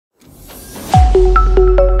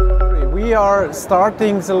we are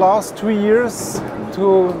starting the last 2 years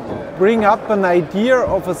to bring up an idea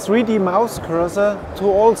of a 3D mouse cursor to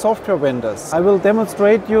all software vendors. I will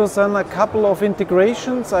demonstrate you then a couple of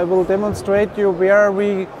integrations. I will demonstrate you where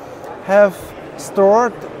we have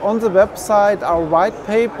stored on the website our white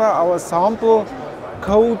paper, our sample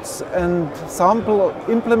codes and sample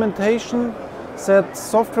implementation, that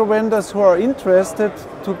software vendors who are interested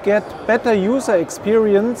to get better user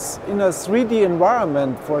experience in a 3D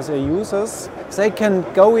environment for their users, they can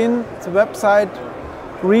go in the website,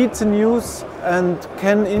 read the news and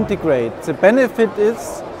can integrate. The benefit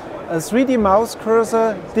is a 3D mouse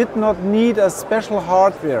cursor did not need a special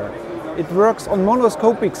hardware. It works on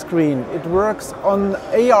monoscopic screen, it works on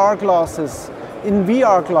AR glasses, in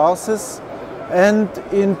VR glasses and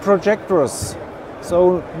in projectors.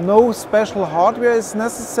 So no special hardware is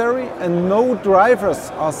necessary and no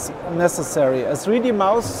drivers are necessary. A 3D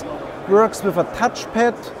mouse works with a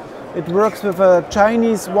touchpad, it works with a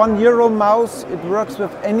Chinese €1 mouse, it works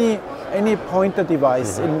with any pointer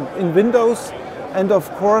device in Windows and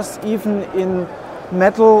of course even in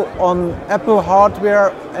metal on Apple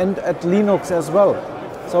hardware and at Linux as well.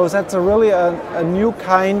 So that's really a new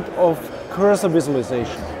kind of cursor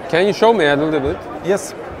visualization. Can you show me a little bit?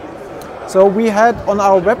 Yes. So we had on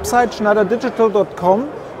our website schneiderdigital.com,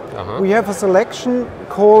 we have a selection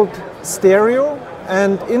called stereo,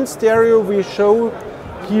 and in stereo we show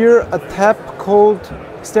here a tab called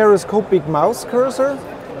stereoscopic mouse cursor.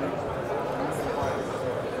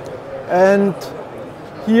 And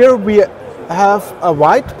here we have a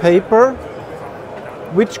white paper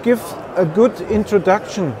which gives a good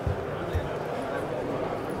introduction.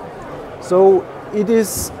 So it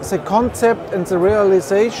is the concept and the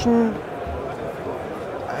realization.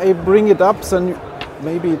 I bring it up, so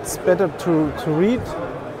maybe it's better to read.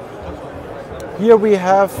 Here we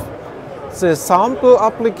have the sample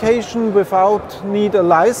application without need a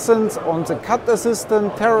license on the cut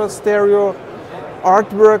assistant, Terra Stereo,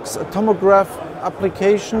 artworks, a tomograph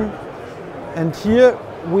application. And here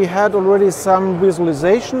we had already some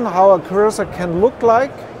visualization how a cursor can look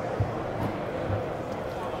like.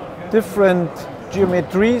 Different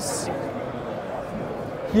geometries.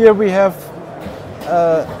 Here we have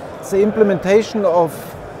the implementation of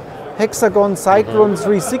Hexagon Cyclone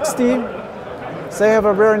 360. They have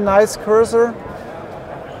a very nice cursor.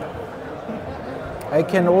 I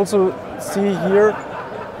can also see here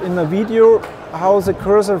in the video how the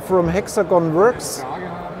cursor from Hexagon works.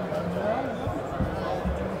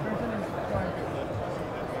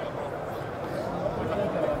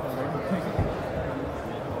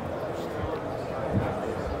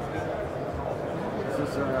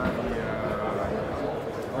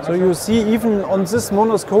 So you see even on this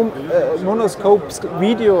monoscope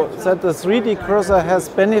video that the 3D cursor has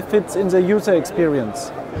benefits in the user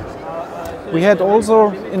experience. We had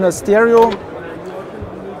also in a stereo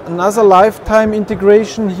another lifetime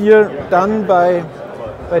integration here done by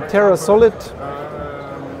Terra Solid.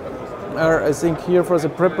 I think here for the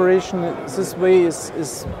preparation this way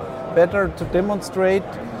is better to demonstrate.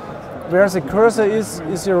 Where the cursor is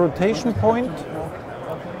the rotation point.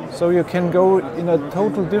 So you can go in a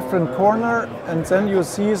total different corner and then you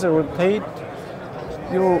see the rotate.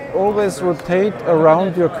 You always rotate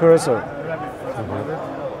around your cursor.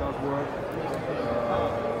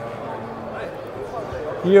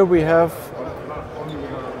 Here we have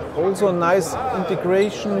also a nice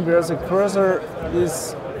integration where the cursor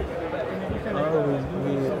is,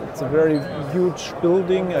 it's a very huge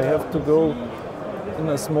building. I have to go in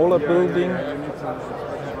a smaller building.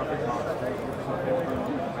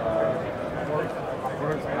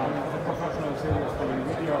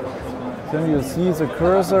 Then you see the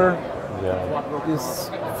cursor is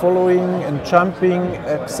following and jumping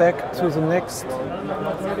exact to the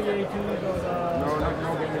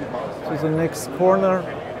next corner,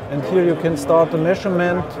 and here you can start the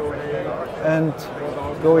measurement and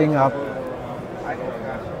going up.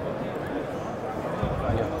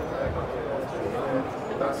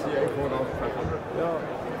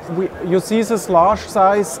 You see this large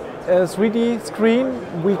size 3D screen.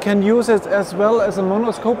 We can use it as well as a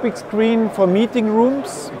monoscopic screen for meeting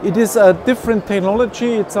rooms. It is a different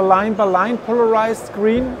technology. It's a line-by-line polarized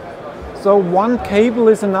screen. So one cable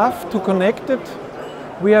is enough to connect it.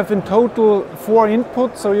 We have in total 4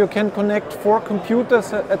 inputs, so you can connect 4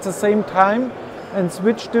 computers at the same time and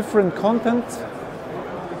switch different contents.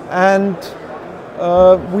 And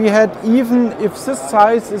we had, even if this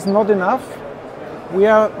size is not enough, we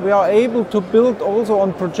are able to build also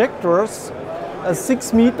on projectors a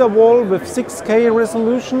 6-meter wall with 6K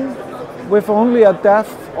resolution with only a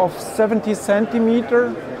depth of 70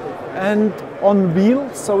 centimeter and on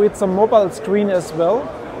wheels, so it's a mobile screen as well,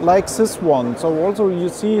 like this one. So also you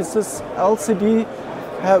see this LCD,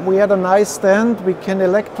 we had a nice stand, we can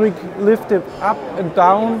electric lift it up and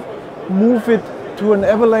down, move it to an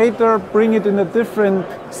elevator, bring it in a different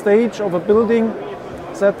stage of a building.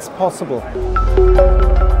 That's possible.